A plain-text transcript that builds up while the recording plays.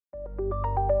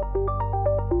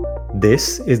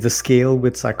This is the Scale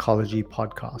with Psychology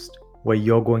podcast, where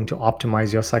you're going to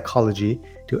optimize your psychology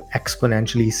to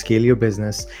exponentially scale your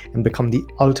business and become the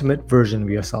ultimate version of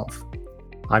yourself.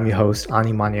 I'm your host,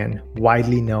 Ani Manian,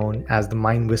 widely known as the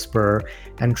Mind Whisperer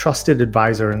and trusted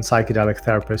advisor and psychedelic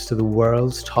therapist to the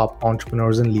world's top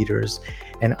entrepreneurs and leaders.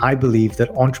 And I believe that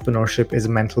entrepreneurship is a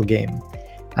mental game.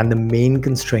 And the main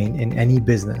constraint in any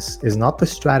business is not the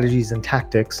strategies and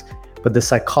tactics, but the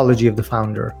psychology of the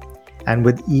founder. And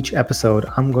with each episode,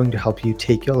 I'm going to help you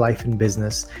take your life and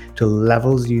business to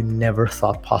levels you never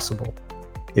thought possible.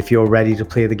 If you're ready to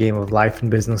play the game of life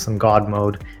and business on God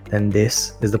mode, then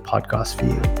this is the podcast for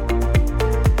you.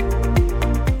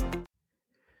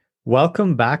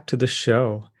 Welcome back to the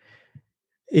show.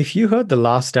 If you heard the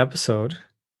last episode,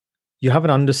 you have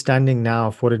an understanding now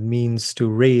of what it means to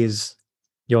raise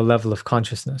your level of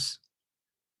consciousness.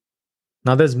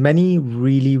 Now, there's many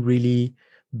really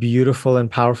beautiful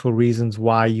and powerful reasons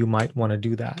why you might want to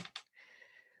do that.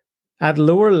 At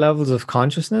lower levels of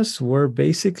consciousness, we're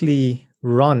basically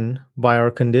run by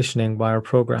our conditioning, by our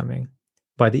programming,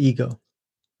 by the ego,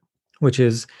 which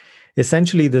is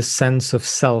essentially the sense of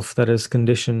self that is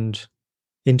conditioned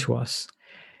into us.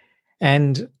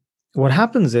 And what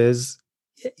happens is,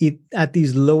 at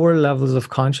these lower levels of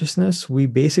consciousness, we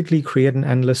basically create an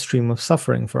endless stream of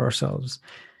suffering for ourselves.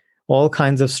 All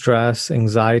kinds of stress,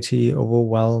 anxiety,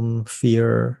 overwhelm,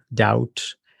 fear,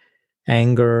 doubt,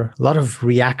 anger, a lot of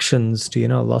reactions to,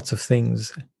 lots of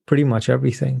things, pretty much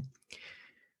everything.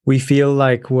 We feel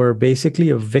like we're basically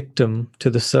a victim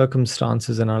to the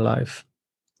circumstances in our life.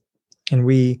 And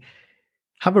we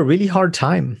have a really hard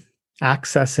time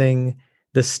accessing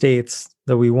the states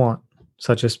that we want,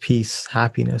 such as peace,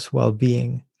 happiness,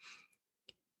 well-being.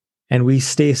 And we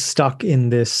stay stuck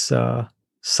in this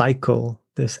cycle,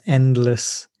 this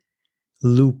endless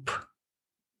loop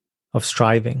of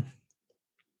striving,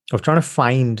 of trying to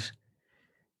find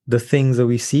the things that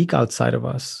we seek outside of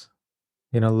us,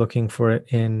 looking for it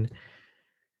in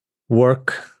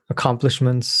work,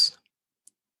 accomplishments,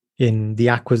 in the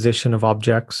acquisition of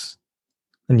objects,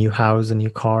 a new house, a new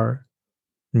car,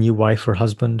 a new wife or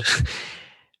husband.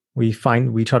 We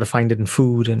try to find it in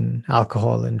food and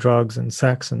alcohol and drugs and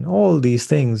sex and all these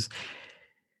things.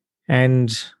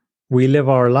 And we live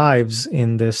our lives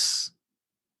in this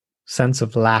sense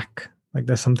of lack, like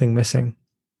there's something missing.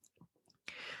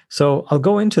 So I'll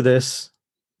go into this,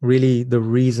 really the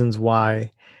reasons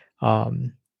why, at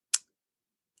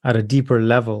a deeper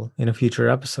level in a future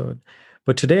episode.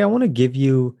 But today I want to give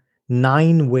you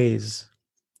 9 ways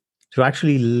to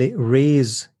actually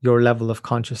raise your level of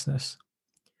consciousness,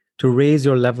 to raise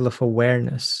your level of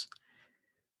awareness,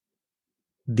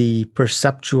 the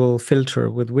perceptual filter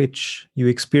with which you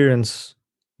experience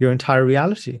your entire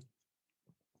reality,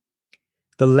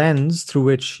 the lens through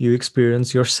which you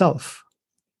experience yourself,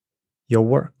 your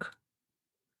work,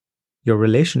 your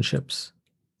relationships,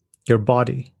 your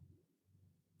body,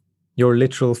 your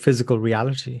literal physical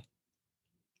reality.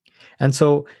 And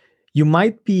so you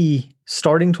might be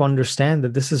starting to understand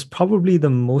that this is probably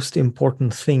the most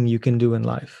important thing you can do in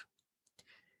life.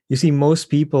 You see, most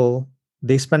people,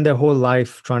 they spend their whole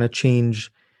life trying to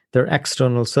change their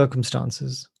external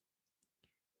circumstances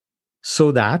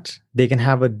so that they can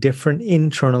have a different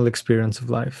internal experience of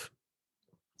life,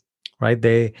 right?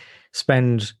 They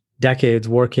spend decades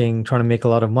working, trying to make a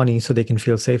lot of money so they can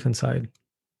feel safe inside,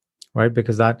 right?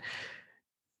 Because that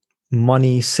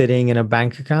money sitting in a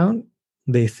bank account,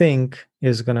 they think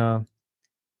is going to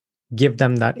give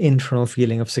them that internal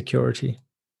feeling of security.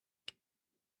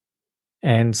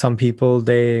 And some people,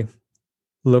 they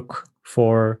look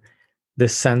for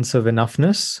this sense of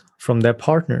enough-ness from their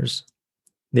partners.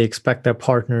 They expect their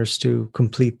partners to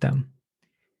complete them,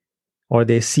 or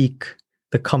they seek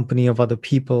the company of other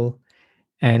people.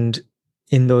 And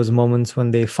in those moments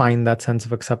when they find that sense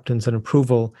of acceptance and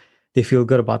approval, they feel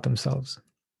good about themselves.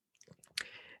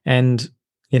 And,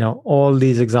 all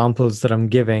these examples that I'm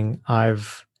giving,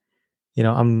 I've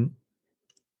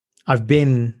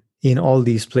been in all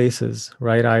these places,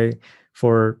 right? I,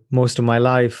 for most of my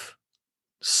life,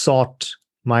 sought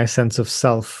my sense of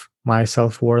self, my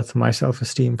self-worth, my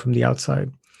self-esteem from the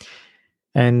outside.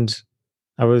 And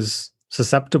I was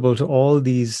susceptible to all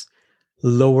these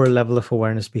lower level of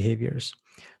awareness behaviors.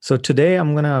 So today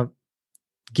I'm going to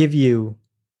give you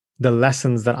the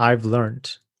lessons that I've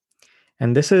learned.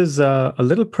 And this is a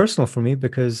little personal for me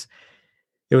because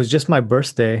it was just my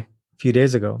birthday a few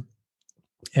days ago.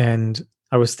 And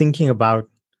I was thinking about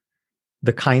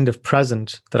the kind of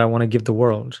present that I want to give the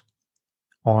world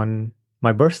on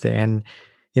my birthday. And,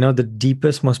 the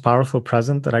deepest, most powerful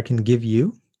present that I can give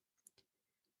you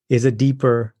is a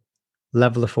deeper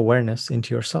level of awareness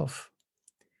into yourself.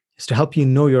 It's to help you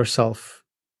know yourself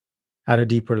at a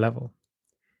deeper level.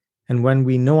 And when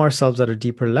we know ourselves at a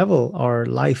deeper level, our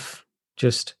life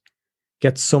just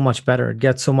gets so much better. It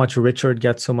gets so much richer. It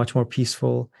gets so much more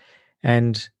peaceful.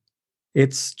 And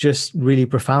it's just really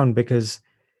profound, because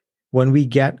when we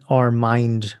get our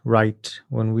mind right,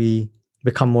 when we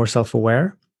become more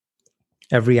self-aware,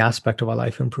 every aspect of our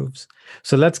life improves.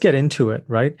 So let's get into it,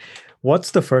 right?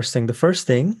 What's the first thing? The first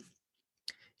thing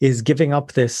is giving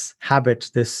up this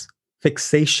habit, this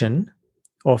fixation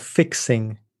of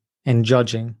fixing and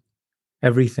judging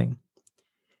everything,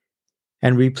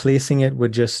 and replacing it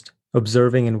with just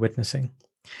observing and witnessing.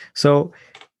 So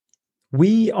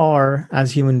we are,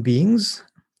 as human beings,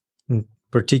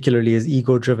 particularly as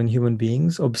ego-driven human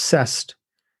beings, obsessed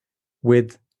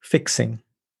with fixing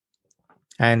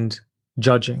and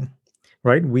judging,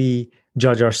 right? We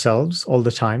judge ourselves all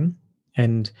the time.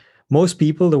 And most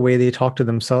people, the way they talk to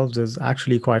themselves is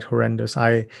actually quite horrendous.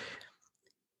 I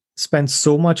spent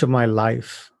so much of my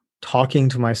life talking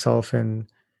to myself in,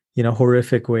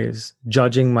 horrific ways,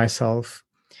 judging myself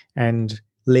and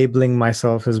labeling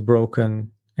myself as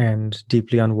broken and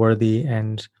deeply unworthy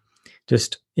and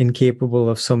just incapable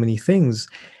of so many things.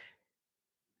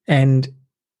 And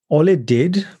all it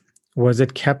did was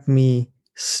it kept me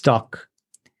stuck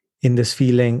in this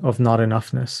feeling of not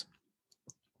enoughness.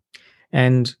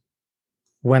 And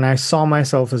when I saw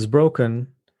myself as broken,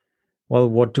 well,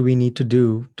 what do we need to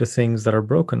do to things that are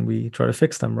broken? We try to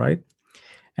fix them, right?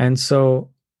 And so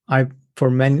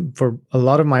for a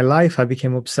lot of my life, I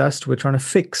became obsessed with trying to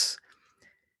fix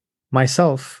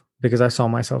myself because I saw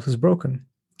myself as broken.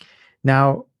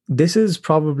 Now, this is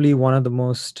probably one of the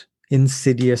most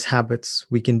insidious habits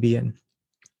we can be in,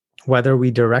 whether we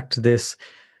direct this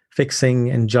fixing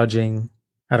and judging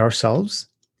at ourselves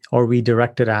or we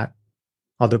direct it at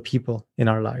other people in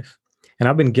our life. And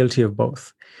I've been guilty of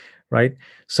both, right?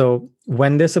 So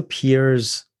when this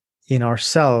appears in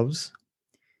ourselves,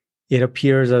 it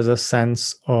appears as a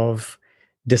sense of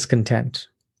discontent.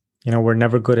 We're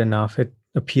never good enough. It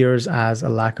appears as a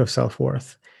lack of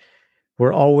self-worth.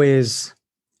 We're always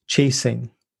chasing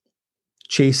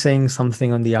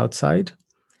something on the outside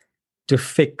to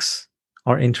fix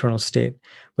our internal state.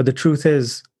 But the truth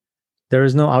is, there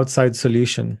is no outside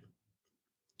solution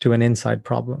to an inside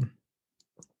problem.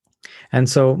 And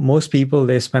so most people,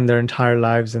 they spend their entire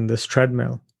lives in this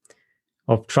treadmill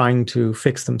of trying to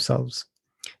fix themselves.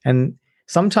 And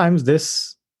sometimes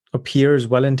this appears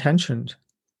well-intentioned.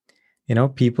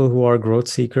 People who are growth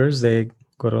seekers, they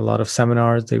go to a lot of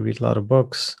seminars, they read a lot of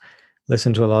books,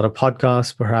 listen to a lot of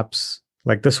podcasts, perhaps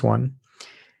like this one,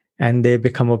 and they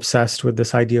become obsessed with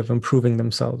this idea of improving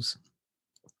themselves.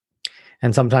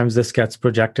 And sometimes this gets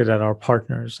projected at our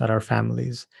partners, at our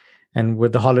families. And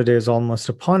with the holidays almost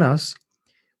upon us,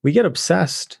 we get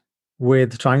obsessed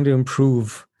with trying to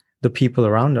improve the people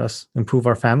around us, improve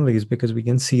our families, because we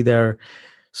can see their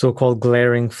so-called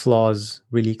glaring flaws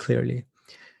really clearly.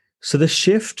 So the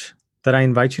shift that I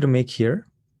invite you to make here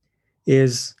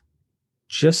is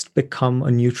just become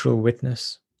a neutral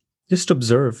witness. Just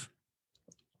observe.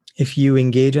 If you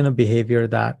engage in a behavior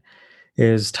that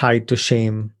is tied to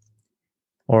shame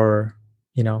or,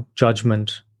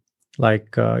 judgment,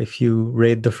 like if you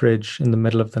raid the fridge in the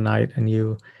middle of the night and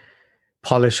you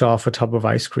polish off a tub of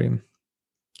ice cream,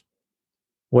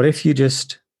 what if you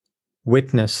just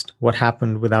witnessed what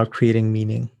happened without creating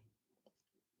meaning?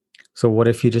 So what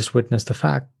if you just witnessed the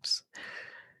facts?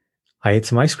 I ate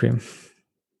some ice cream.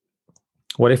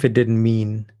 What if it didn't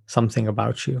mean something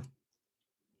about you?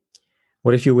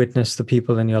 What if you witnessed the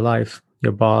people in your life,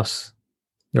 your boss,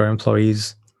 your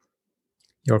employees,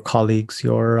 your colleagues,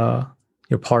 your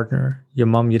partner, your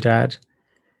mom, your dad?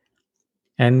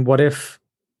 And what if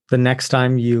the next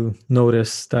time you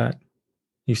notice that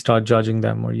you start judging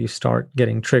them or you start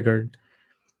getting triggered,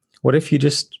 what if you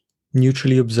just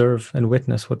neutrally observe and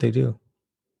witness what they do?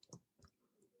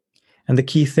 And the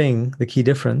key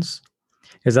difference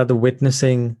is that the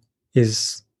witnessing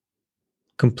is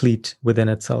complete within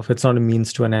itself. It's not a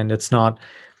means to an end. It's not,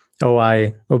 oh,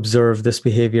 I observe this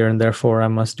behavior and therefore I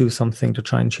must do something to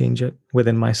try and change it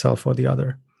within myself or the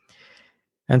other.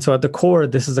 And so at the core,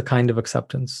 this is a kind of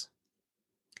acceptance.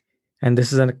 And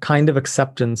this is a kind of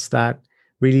acceptance that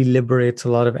really liberates a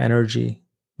lot of energy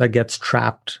that gets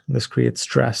trapped. This creates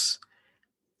stress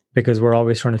because we're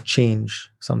always trying to change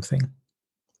something.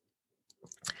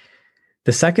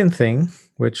 The second thing,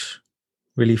 which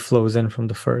really flows in from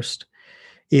the first,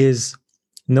 is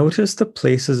notice the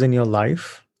places in your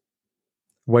life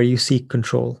where you seek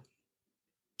control.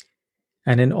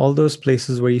 And in all those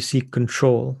places where you seek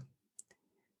control,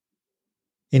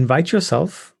 invite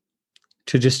yourself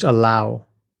to just allow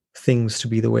things to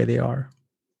be the way they are.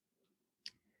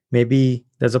 Maybe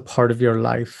there's a part of your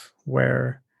life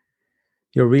where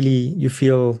you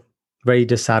feel very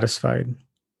dissatisfied,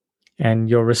 and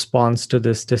your response to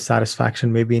this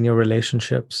dissatisfaction, maybe in your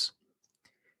relationships,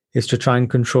 is to try and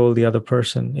control the other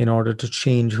person in order to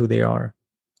change who they are,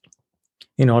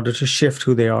 in order to shift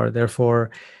who they are, therefore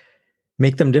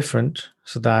make them different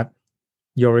so that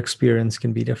your experience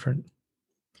can be different.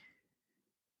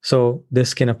 So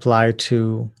this can apply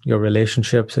to your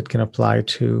relationships, it can apply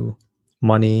to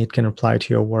money, it can apply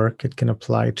to your work, it can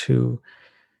apply to,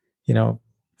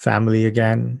 family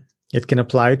again. It can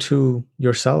apply to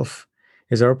yourself.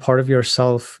 Is there a part of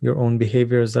yourself, your own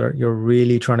behaviors that you're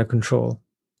really trying to control,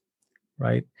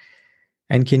 right?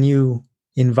 And can you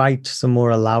invite some more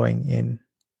allowing in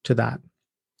to that?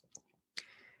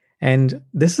 And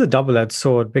this is a double-edged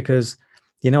sword because,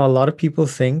 a lot of people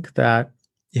think that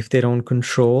if they don't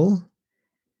control,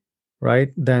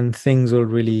 right, then things will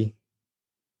really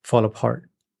fall apart.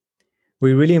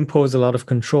 We really impose a lot of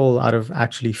control out of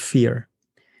actually fear.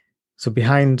 So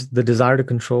behind the desire to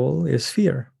control is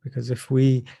fear, because if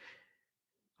we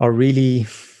are really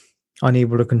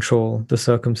unable to control the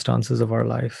circumstances of our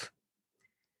life,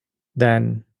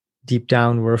 then deep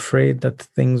down we're afraid that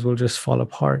things will just fall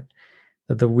apart,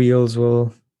 that the wheels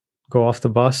will go off the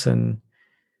bus and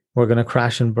we're going to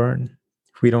crash and burn.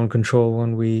 If we don't control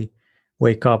when we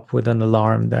wake up with an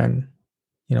alarm, then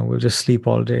we'll just sleep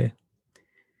all day.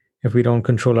 If we don't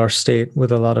control our state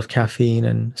with a lot of caffeine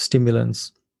and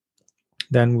stimulants,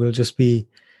 then we'll just be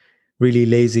really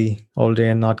lazy all day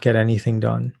and not get anything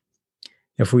done.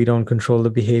 If we don't control the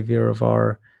behavior of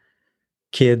our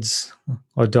kids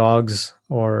or dogs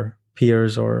or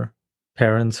peers or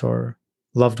parents or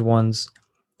loved ones,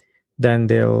 then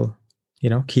they'll,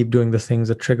 keep doing the things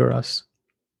that trigger us.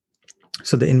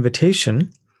 So the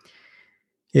invitation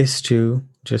is to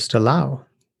just allow.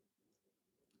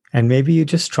 And maybe you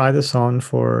just try this on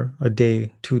for a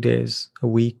day, 2 days, a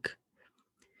week,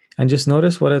 and just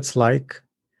notice what it's like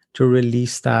to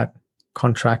release that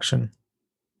contraction,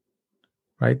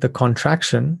 right? The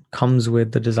contraction comes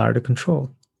with the desire to control,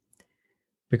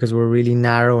 because we're really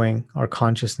narrowing our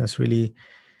consciousness, really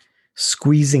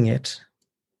squeezing it,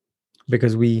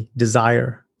 because we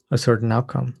desire a certain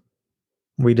outcome.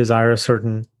 We desire a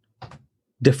certain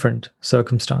different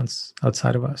circumstance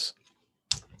outside of us.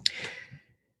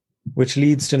 Which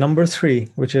leads to number 3,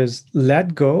 which is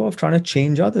let go of trying to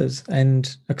change others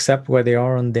and accept where they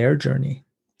are on their journey.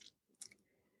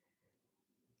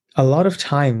 A lot of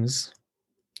times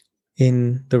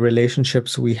in the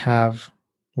relationships we have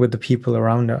with the people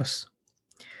around us,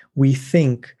 we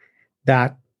think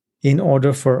that in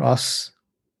order for us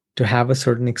to have a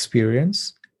certain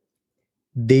experience,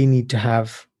 they need to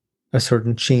have a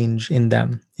certain change in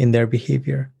them, in their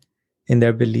behavior, in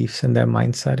their beliefs, in their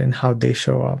mindset, and how they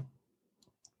show up.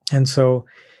 And so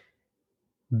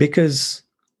because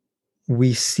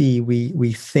we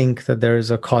think that there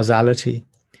is a causality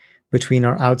between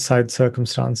our outside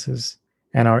circumstances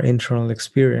and our internal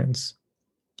experience,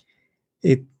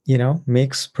 it,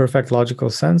 makes perfect logical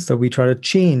sense that we try to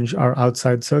change our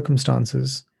outside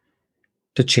circumstances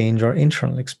to change our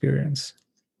internal experience.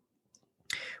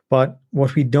 But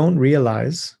what we don't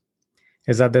realize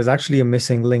is that there's actually a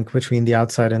missing link between the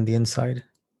outside and the inside,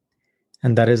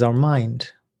 and that is our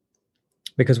mind.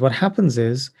 Because what happens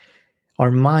is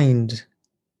our mind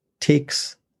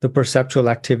takes the perceptual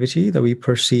activity that we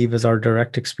perceive as our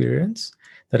direct experience,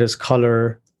 that is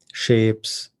color,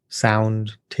 shapes,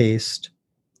 sound, taste,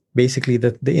 basically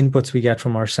the inputs we get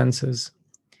from our senses.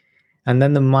 And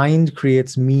then the mind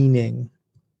creates meaning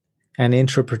and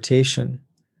interpretation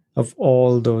of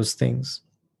all those things.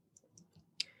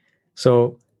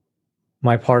 So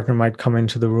my partner might come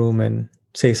into the room and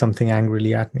say something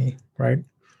angrily at me, right?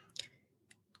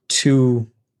 To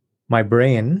my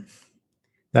brain,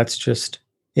 that's just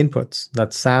inputs.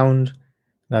 That's sound,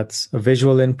 that's a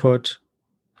visual input.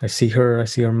 I see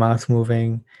her mouth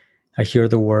moving, I hear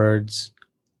the words,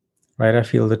 right? I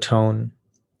feel the tone.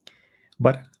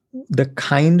 But the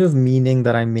kind of meaning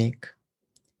that I make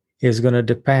is going to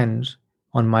depend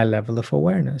on my level of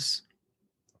awareness.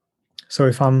 So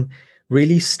if I'm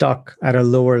really stuck at a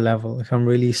lower level, if I'm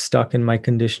really stuck in my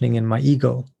conditioning and my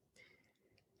ego,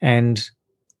 and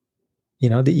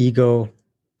the ego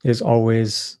is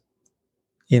always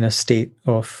in a state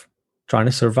of trying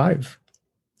to survive.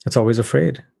 It's always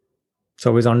afraid. It's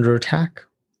always under attack,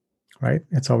 right?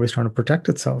 It's always trying to protect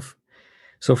itself.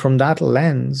 So from that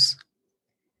lens,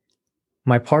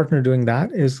 my partner doing that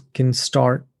can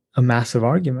start a massive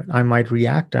argument. I might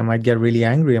react. I might get really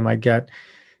angry. I might get,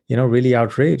 really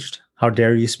outraged. How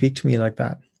dare you speak to me like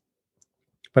that?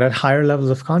 But at higher levels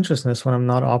of consciousness, when I'm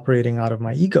not operating out of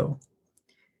my ego,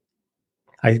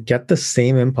 I get the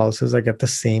same impulses, I get the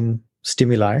same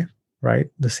stimuli, right?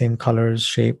 The same colors,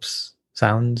 shapes,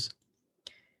 sounds.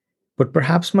 But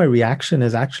perhaps my reaction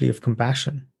is actually of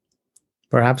compassion.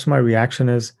 Perhaps my reaction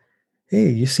is, hey,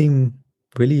 you seem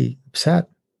really upset.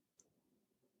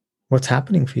 What's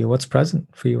happening for you? What's present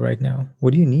for you right now?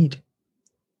 What do you need?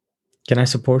 Can I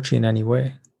support you in any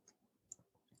way?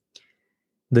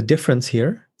 The difference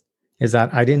here is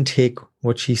that I didn't take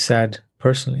what she said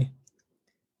personally,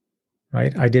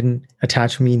 right? I didn't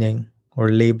attach meaning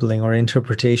or labeling or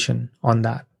interpretation on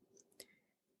that.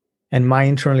 And my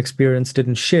internal experience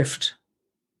didn't shift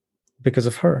because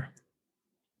of her,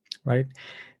 right?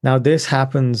 Now, this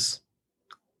happens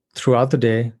throughout the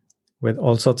day with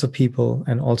all sorts of people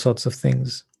and all sorts of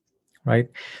things, right?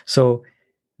 So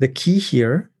the key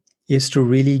here is to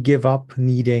really give up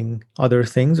needing other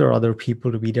things or other people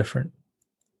to be different,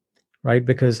 right?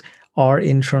 Because our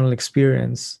internal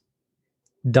experience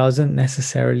doesn't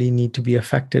necessarily need to be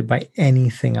affected by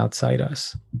anything outside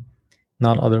us,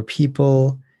 not other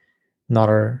people, not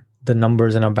the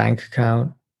numbers in our bank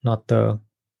account, not the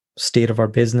state of our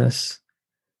business,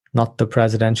 not the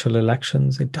presidential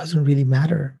elections. It doesn't really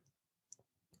matter.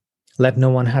 Let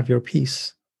no one have your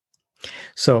peace.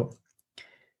 So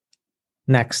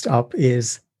next up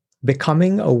is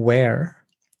becoming aware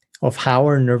of how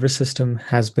our nervous system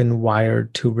has been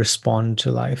wired to respond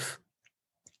to life.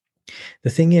 The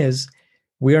thing is,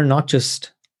 we are not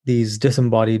just these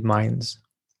disembodied minds.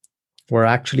 We're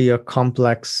actually a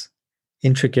complex,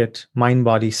 intricate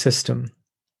mind-body system,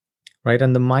 right?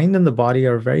 And the mind and the body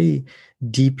are very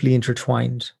deeply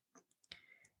intertwined.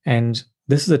 And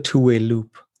this is a two-way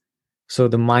loop. So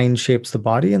the mind shapes the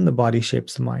body and the body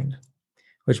shapes the mind,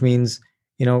 which means,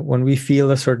 when we feel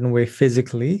a certain way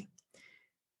physically,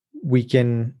 we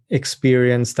can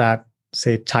experience that,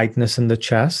 say, tightness in the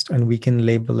chest, and we can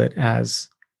label it as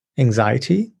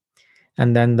anxiety.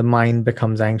 And then the mind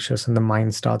becomes anxious and the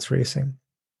mind starts racing.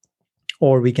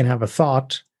 Or we can have a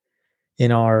thought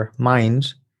in our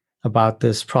mind about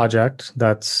this project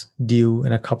that's due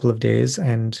in a couple of days,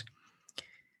 and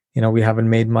we haven't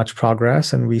made much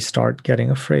progress, and we start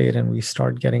getting afraid and we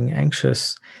start getting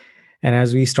anxious. And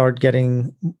as we start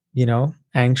getting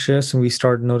anxious, and we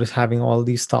start having all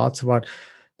these thoughts about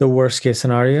the worst case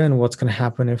scenario and what's going to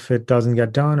happen if it doesn't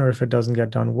get done, or if it doesn't get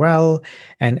done well.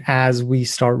 And as we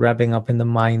start revving up in the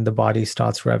mind, the body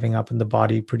starts revving up, and the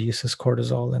body produces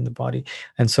cortisol in the body.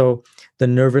 And so the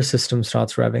nervous system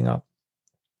starts revving up,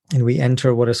 and we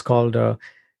enter what is called a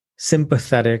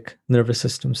sympathetic nervous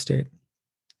system state,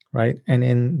 right? And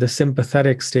in the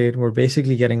sympathetic state, we're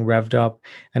basically getting revved up.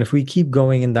 And if we keep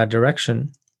going in that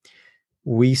direction,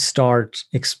 we start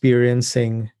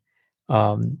experiencing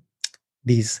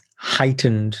these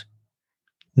heightened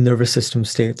nervous system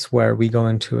states where we go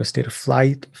into a state of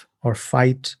flight or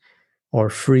fight or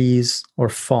freeze or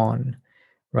fawn,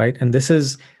 right? And this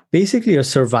is basically a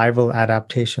survival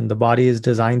adaptation. The body is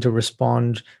designed to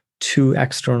respond to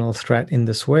external threat in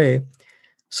this way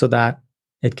so that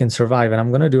it can survive. And I'm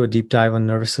going to do a deep dive on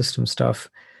nervous system stuff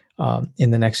in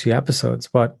the next few episodes.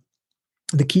 But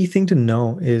the key thing to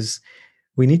know is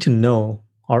we need to know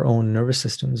our own nervous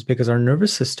systems, because our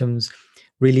nervous systems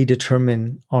really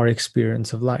determine our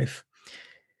experience of life.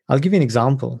 I'll give you an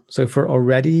example. So if we're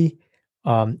already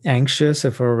anxious,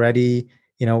 if we're already,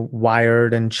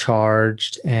 wired and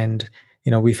charged, and,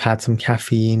 we've had some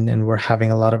caffeine and we're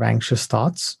having a lot of anxious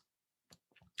thoughts,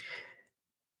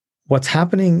 what's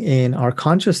happening in our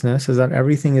consciousness is that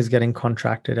everything is getting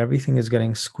contracted, everything is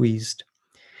getting squeezed,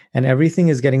 and everything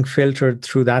is getting filtered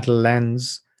through that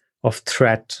lens of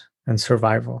threat and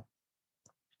survival.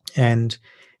 And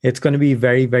it's going to be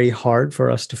very, very hard for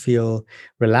us to feel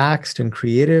relaxed and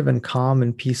creative and calm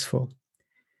and peaceful.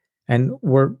 And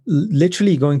we're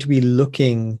literally going to be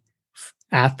looking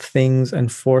at things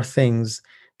and for things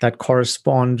that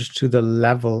correspond to the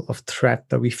level of threat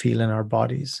that we feel in our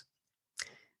bodies.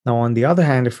 Now, on the other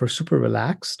hand, if we're super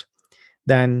relaxed,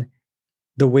 then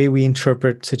the way we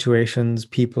interpret situations,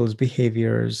 people's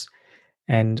behaviors,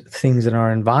 and things in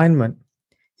our environment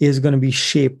is going to be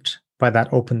shaped by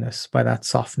that openness, by that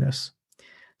softness.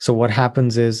 So what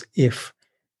happens is, if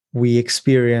we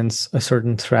experience a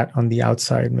certain threat on the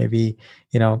outside, maybe,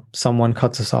 someone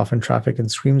cuts us off in traffic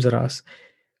and screams at us,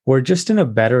 we're just in a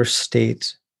better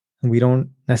state, and we don't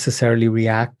necessarily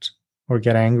react or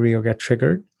get angry or get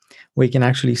triggered. We can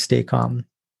actually stay calm.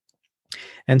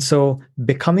 And so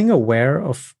becoming aware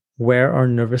of where our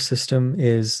nervous system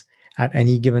is at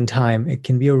any given time, it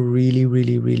can be a really,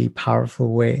 really, really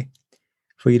powerful way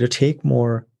for you to take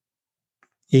more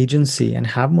agency and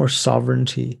have more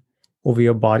sovereignty over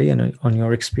your body and on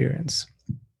your experience.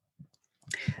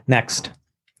 Next,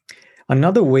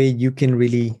 another way you can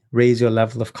really raise your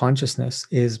level of consciousness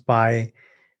is by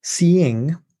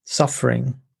seeing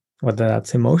suffering, whether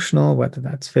that's emotional, whether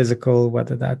that's physical,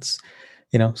 whether that's,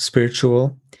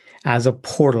 spiritual, as a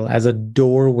portal, as a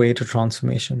doorway to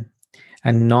transformation,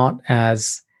 and not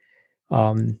as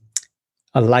a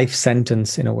life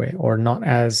sentence in a way, or not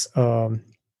as a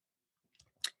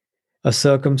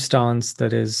circumstance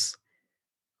that is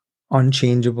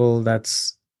unchangeable,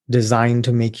 that's designed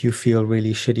to make you feel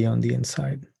really shitty on the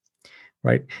inside,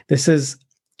 right? This is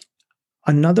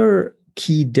another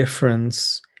key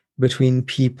difference between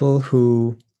people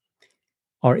who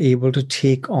are able to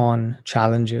take on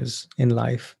challenges in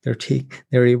life. They're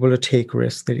able to take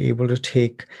risks. They're able to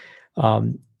take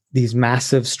these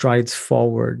massive strides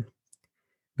forward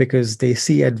because they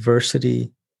see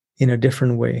adversity in a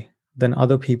different way than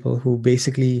other people who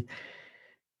basically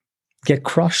get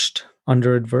crushed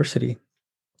under adversity.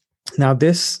 Now,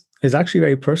 this is actually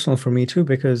very personal for me too,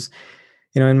 because,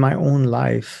 in my own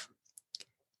life,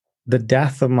 the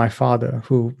death of my father,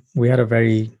 who we had a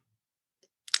very,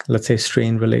 let's say,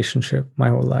 strained relationship my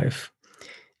whole life.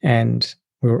 And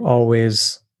we were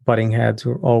always butting heads.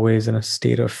 We were always in a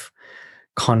state of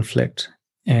conflict.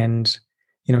 And,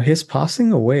 his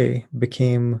passing away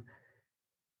became,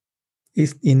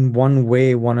 in one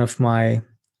way, one of my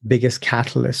biggest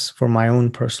catalysts for my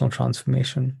own personal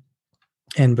transformation.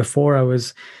 And before I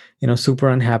was, super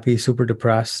unhappy, super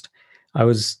depressed. I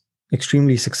was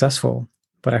extremely successful,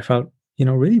 but I felt,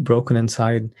 really broken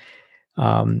inside.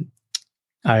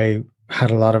 I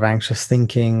had a lot of anxious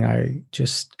thinking. I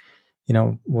just,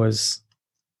 was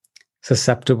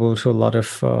susceptible to a lot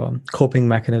of coping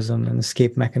mechanisms and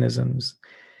escape mechanisms.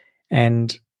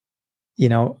 And,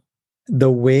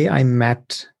 the way I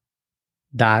met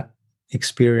that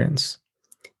experience,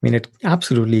 it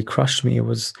absolutely crushed me. It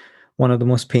was one of the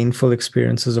most painful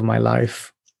experiences of my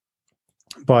life.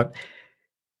 But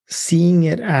seeing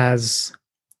it as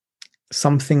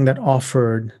something that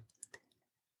offered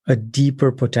a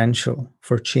deeper potential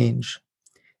for change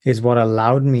is what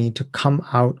allowed me to come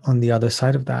out on the other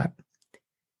side of that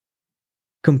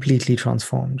completely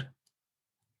transformed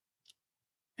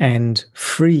and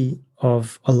free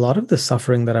of a lot of the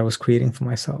suffering that I was creating for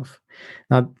myself.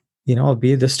 Now,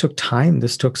 albeit this took time,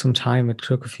 this took some time. It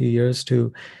took a few years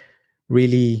to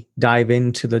really dive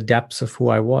into the depths of who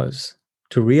I was,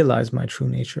 to realize my true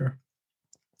nature.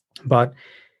 But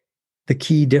the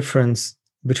key difference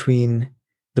between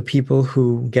the people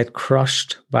who get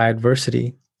crushed by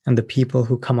adversity and the people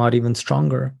who come out even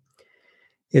stronger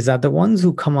is that the ones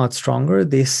who come out stronger,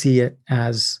 they see it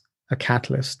as a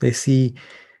catalyst. They see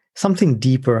something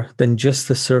deeper than just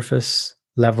the surface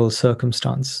level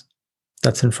circumstance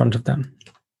that's in front of them.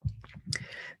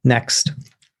 Next,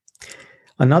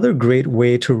 another great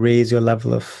way to raise your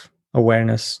level of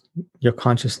awareness, your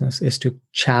consciousness, is to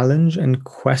challenge and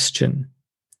question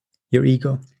your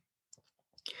ego.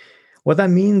 What that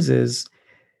means is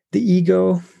the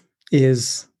ego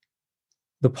is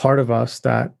the part of us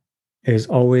that is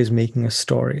always making a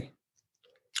story,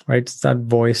 right? It's that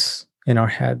voice in our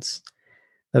heads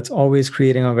that's always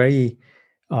creating a very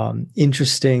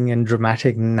interesting and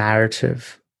dramatic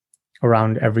narrative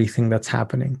around everything that's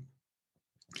happening.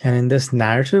 And in this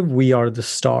narrative, we are the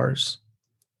stars.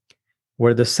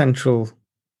 We're the central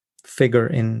figure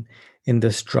in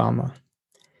this drama.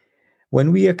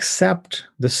 When we accept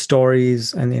the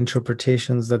stories and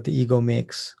interpretations that the ego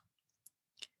makes,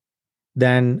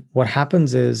 then what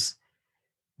happens is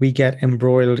we get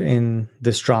embroiled in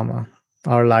this drama.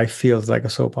 Our life feels like a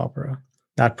soap opera.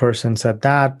 That person said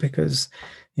that because,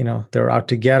 they're out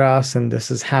to get us, and this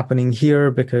is happening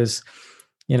here because,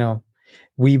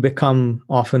 we become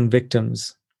often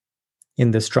victims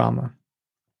in this drama.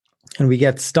 And we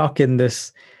get stuck in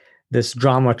this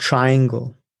drama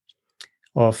triangle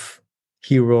of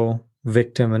hero,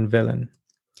 victim, and villain.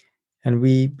 And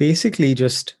we basically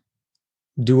just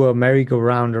do a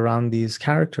merry-go-round around these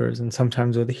characters. And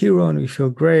sometimes we're the hero and we feel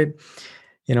great.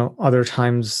 Other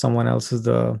times someone else is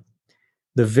the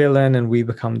villain and we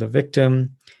become the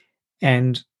victim.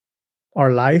 And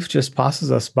our life just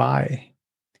passes us by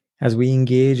as we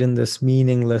engage in this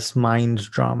meaningless mind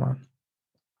drama.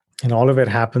 And all of it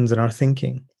happens in our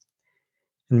thinking.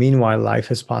 And meanwhile,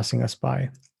 life is passing us by.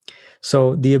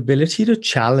 So the ability to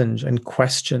challenge and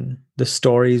question the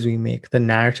stories we make, the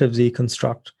narratives we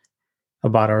construct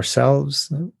about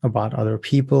ourselves, about other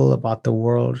people, about the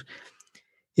world,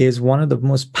 is one of the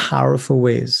most powerful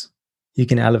ways you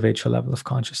can elevate your level of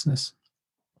consciousness.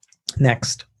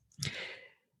 Next,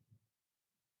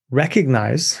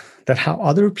 recognize that how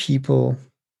other people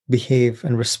behave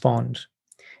and respond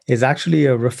is actually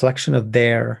a reflection of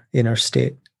their inner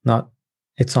state,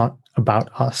 it's not about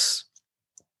us.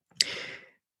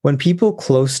 When people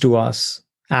close to us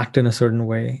act in a certain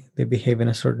way, they behave in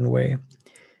a certain way,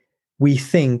 we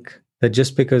think that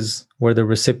just because we're the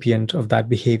recipient of that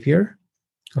behavior,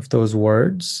 of those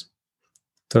words,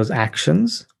 those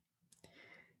actions,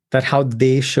 that how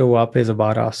they show up is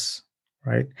about us,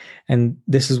 right? And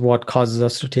this is what causes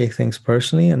us to take things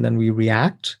personally, and then we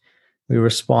react. We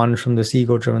respond from this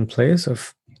ego-driven place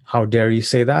of, how dare you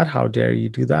say that? How dare you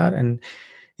do that? And,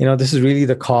 this is really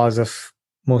the cause of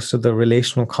most of the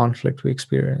relational conflict we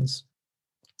experience.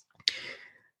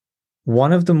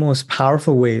 One of the most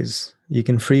powerful ways you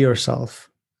can free yourself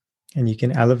and you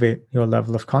can elevate your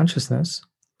level of consciousness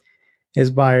is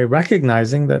by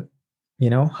recognizing that,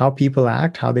 how people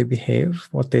act, how they behave,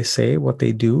 what they say, what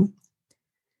they do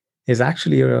is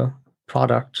actually a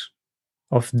product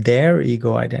of their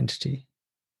ego identity,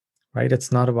 right?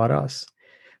 It's not about us.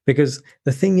 Because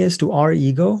the thing is, to our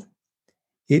ego,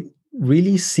 it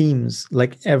really seems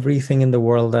like everything in the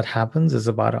world that happens is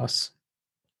about us.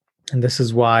 And this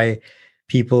is why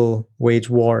people wage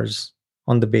wars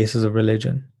on the basis of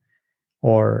religion,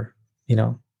 or,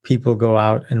 people go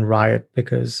out and riot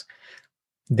because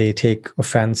they take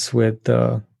offense with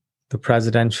the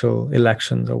presidential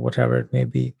elections or whatever it may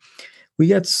be. We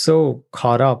get so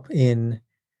caught up in,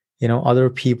 other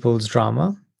people's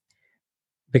drama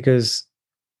because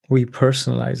we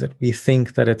personalize it. We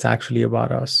think that it's actually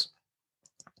about us.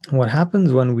 What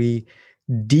happens when we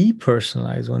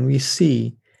depersonalize, when we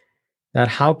see that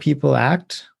how people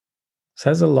act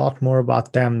says a lot more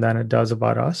about them than it does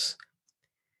about us,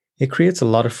 it creates a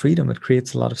lot of freedom. It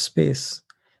creates a lot of space,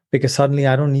 because suddenly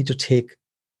I don't need to take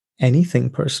anything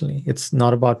personally. It's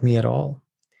not about me at all.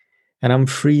 And I'm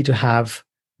free to have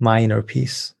my inner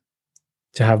peace,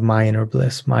 to have my inner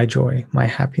bliss, my joy, my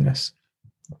happiness.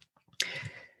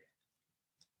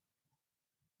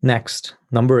 Next,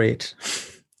 number 8.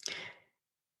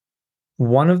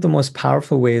 One of the most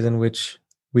powerful ways in which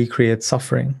we create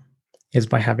suffering is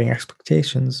by having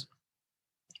expectations.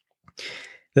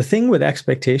 The thing with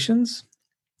expectations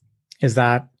is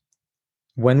that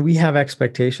when we have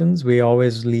expectations, we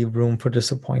always leave room for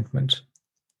disappointment.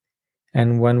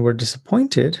 And when we're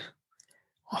disappointed,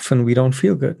 often we don't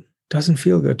feel good. It doesn't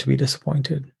feel good to be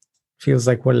disappointed. It feels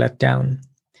like we're let down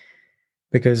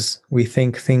because we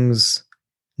think things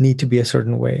need to be a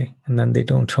certain way, and then they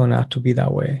don't turn out to be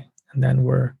that way. And then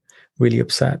we're really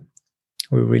upset.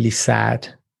 We're really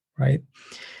sad, right?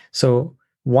 So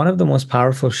one of the most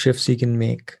powerful shifts you can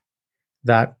make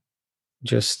that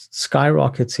just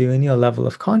skyrockets you in your level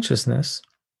of consciousness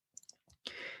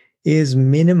is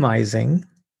minimizing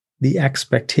the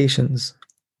expectations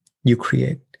you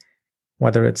create,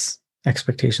 whether it's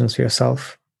expectations for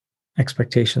yourself,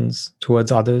 expectations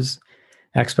towards others,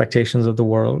 expectations of the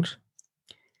world.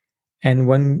 And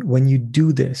when you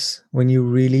do this, when you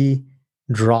really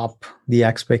drop the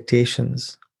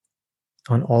expectations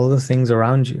on all the things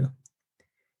around you,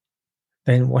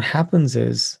 then what happens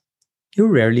is you're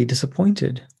rarely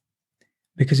disappointed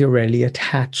because you're rarely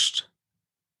attached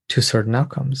to certain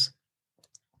outcomes.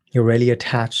 You're rarely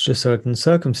attached to certain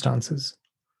circumstances.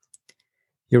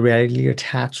 You're rarely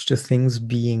attached to things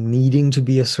needing to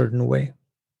be a certain way.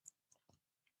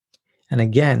 And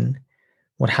again,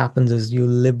 what happens is you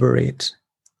liberate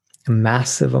a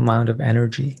massive amount of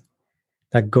energy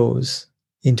that goes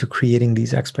into creating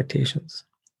these expectations.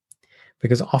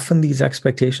 Because often these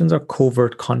expectations are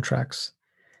covert contracts.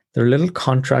 They're little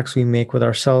contracts we make with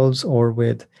ourselves or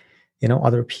with,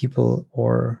 other people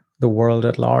or the world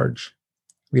at large.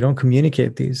 We don't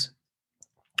communicate these.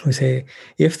 We say,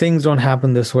 if things don't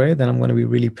happen this way, then I'm going to be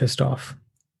really pissed off.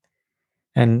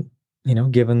 And,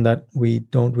 given that we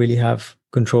don't really have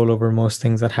control over most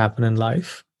things that happen in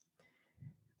life,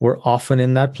 we're often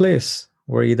in that place.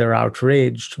 We're either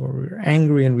outraged or we're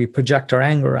angry and we project our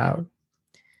anger out,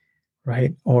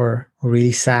 right? Or we're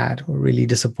really sad, we're really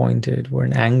disappointed, we're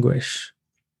in anguish.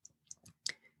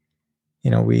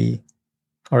 We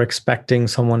are expecting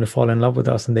someone to fall in love with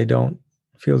us and they don't.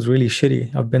 It feels really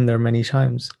shitty. I've been there many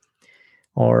times.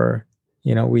 Or,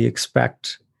 we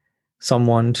expect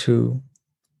someone to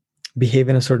behave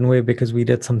in a certain way because we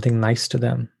did something nice to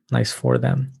them, nice for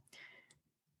them.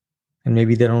 And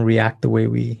maybe they don't react the way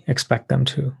we expect them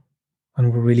to.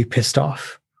 And we're really pissed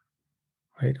off,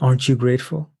 right? Aren't you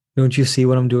grateful? Don't you see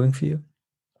what I'm doing for you?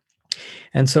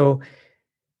 And so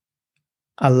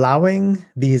allowing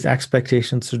these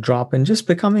expectations to drop and just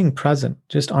becoming present,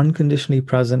 just unconditionally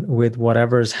present with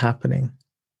whatever is happening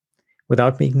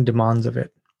without making demands of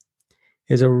it,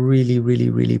 is a really, really,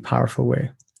 really powerful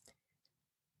way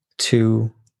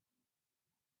to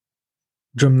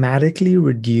dramatically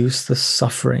reduce the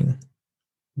suffering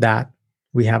that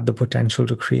we have the potential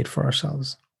to create for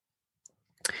ourselves.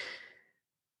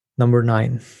 Number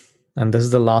 9, and this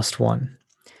is the last one.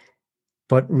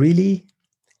 But really,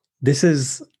 this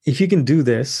is, if you can do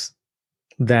this,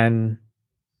 then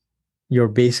you're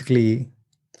basically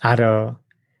at a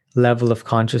level of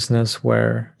consciousness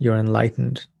where you're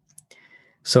enlightened.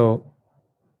 So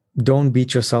don't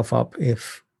beat yourself up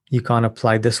if you can't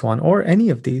apply this one or any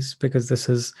of these, because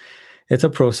it's a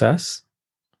process.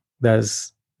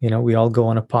 There's, we all go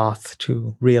on a path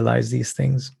to realize these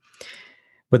things.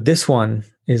 But this one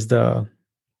is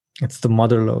it's the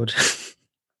mother lode.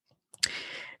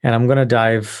 And I'm going to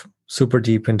dive super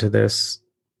deep into this,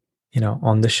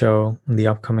 on the show, in the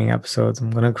upcoming episodes.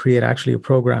 I'm going to create actually a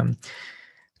program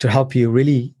to help you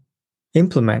really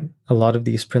implement a lot of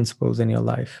these principles in your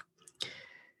life.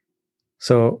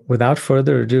 So without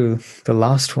further ado, the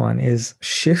last one is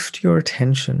shift your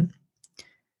attention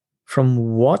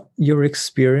from what you're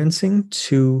experiencing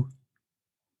to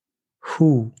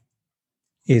who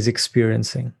is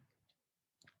experiencing.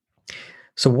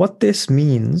 So what this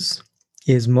means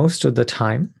is most of the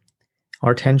time,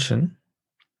 our attention,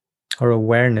 our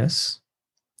awareness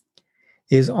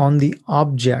is on the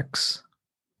objects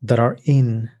that are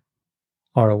in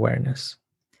our awareness.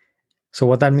 So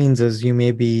what that means is you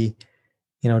may be,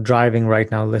 driving right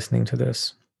now, listening to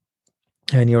this,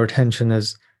 and your attention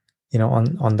is,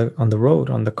 on the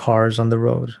road, on the cars on the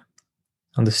road,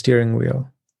 on the steering wheel,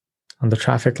 on the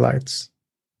traffic lights,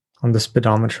 on the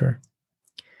speedometer,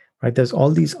 right? There's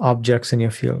all these objects in your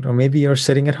field. Or maybe you're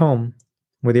sitting at home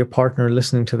with your partner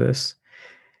listening to this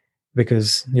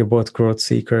because you're both growth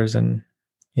seekers and,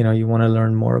 you want to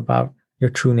learn more about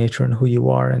your true nature and who you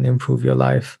are and improve your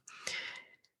life.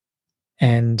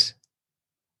 And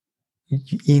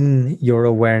in your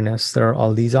awareness, there are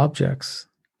all these objects,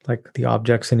 like the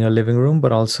objects in your living room,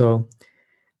 but also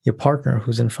your partner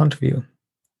who's in front of you.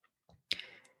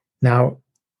 Now,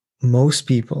 most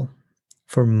people,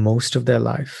 for most of their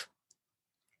life,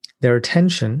 their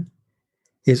attention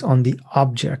is on the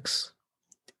objects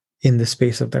in the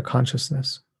space of their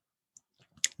consciousness.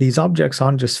 These objects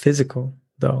aren't just physical,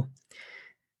 though.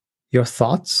 Your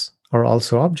thoughts are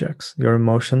also objects. Your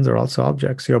emotions are also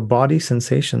objects. Your body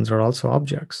sensations are also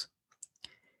objects.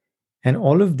 And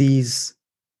all of these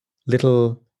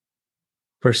little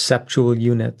perceptual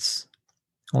units,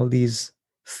 all these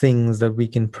things that we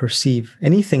can perceive,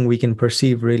 anything we can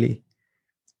perceive really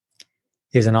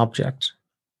is an object.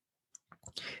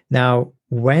 Now,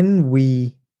 when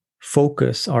we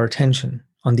focus our attention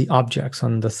on the objects,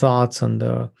 on the thoughts, on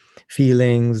the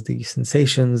feelings, the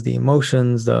sensations, the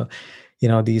emotions,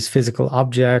 these physical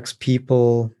objects,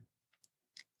 people,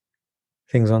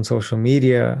 things on social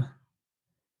media,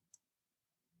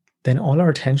 then all our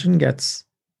attention gets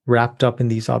wrapped up in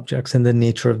these objects and the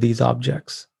nature of these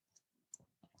objects.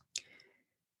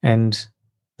 And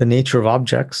the nature of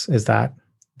objects is that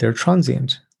they're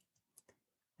transient,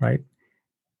 right?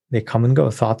 They come and go.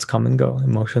 Thoughts come and go.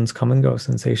 Emotions come and go.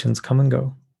 Sensations come and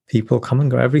go. People come and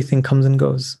go. Everything comes and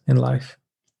goes in life.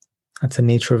 That's the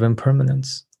nature of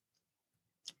impermanence.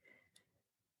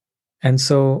 And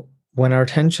so when our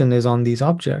attention is on these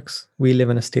objects, we live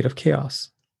in a state of chaos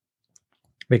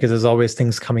because there's always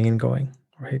things coming and going,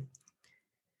 right?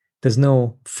 There's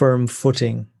no firm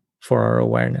footing for our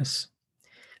awareness.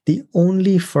 The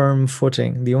only firm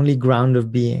footing, the only ground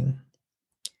of being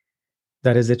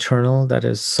that is eternal, that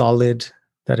is solid,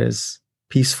 that is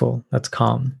peaceful, that's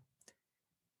calm,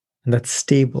 and that's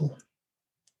stable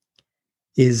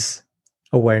is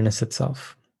awareness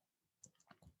itself.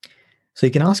 So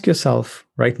you can ask yourself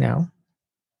right now,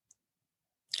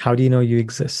 how do you know you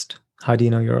exist? How do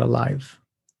you know you're alive?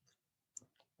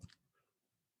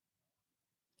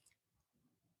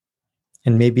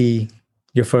 And maybe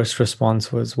your first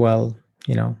response was, well,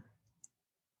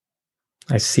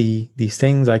 I see these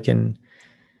things. I can,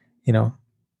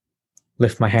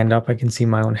 lift my hand up. I can see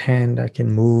my own hand. I can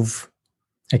move.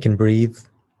 I can breathe.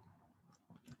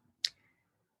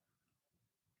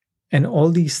 And all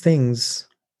these things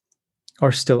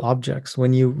are still objects.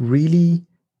 When you really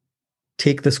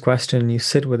take this question, you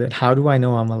sit with it, how do I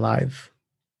know I'm alive?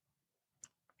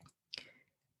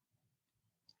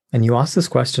 And you ask this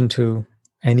question to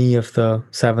any of the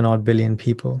 7 odd billion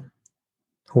people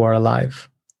who are alive.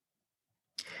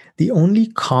 The only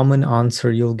common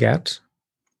answer you'll get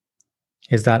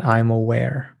is that I'm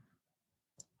aware.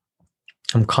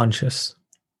 I'm conscious.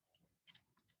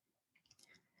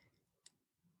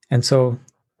 And so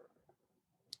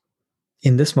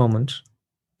in this moment,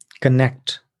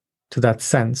 connect to that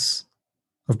sense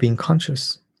of being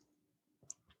conscious.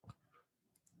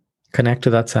 Connect to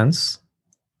that sense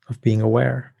of being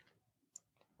aware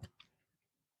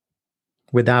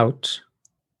without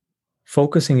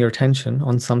focusing your attention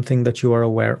on something that you are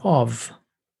aware of.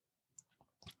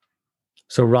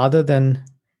 So rather than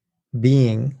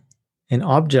being in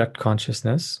object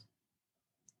consciousness,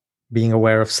 being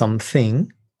aware of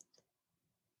something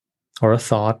or a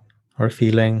thought or a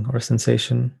feeling or a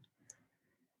sensation,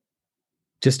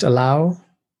 just allow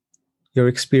your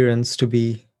experience to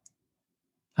be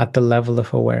at the level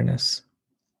of awareness.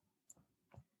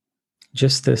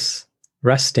 Just this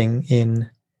resting in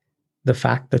the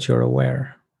fact that you're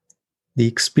aware, the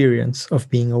experience of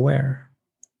being aware.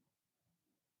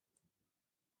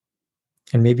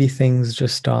 And maybe things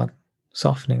just start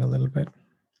softening a little bit.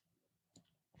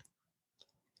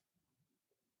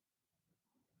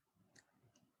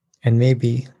 And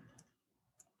maybe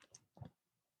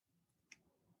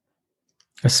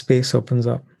a space opens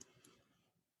up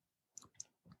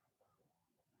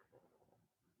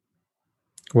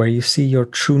where you see your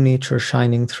true nature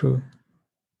shining through.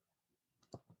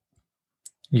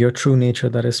 Your true nature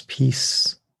that is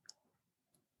peace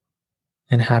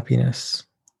and happiness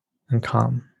and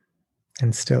calm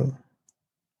and still.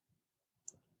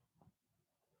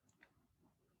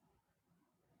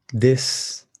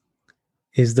 This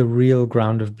is the real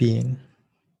ground of being.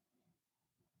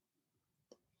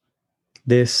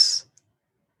 This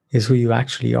is who you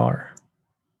actually are.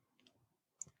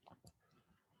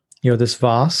 You're this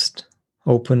vast,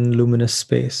 open, luminous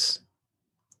space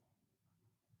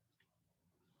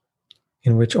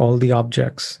in which all the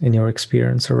objects in your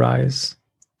experience arise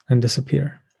and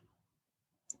disappear.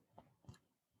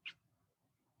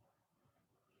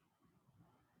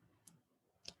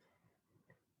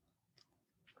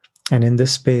 And in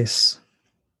this space,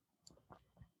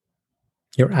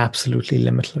 you're absolutely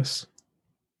limitless.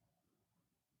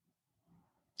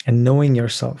 And knowing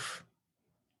yourself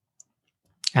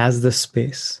as this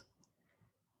space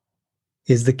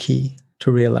is the key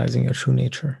to realizing your true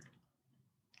nature.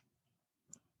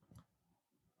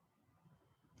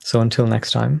 So until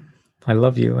next time, I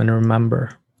love you, and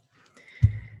remember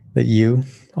that you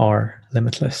are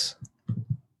limitless.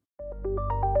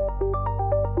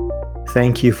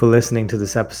 Thank you for listening to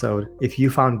this episode. If you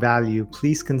found value,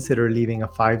 please consider leaving a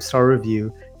 5-star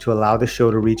review to allow the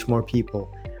show to reach more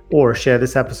people, or share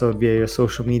this episode via your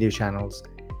social media channels.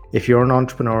 If you're an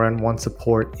entrepreneur and want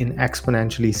support in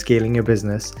exponentially scaling your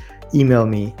business, email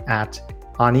me at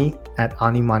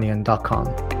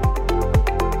ani@animanian.com.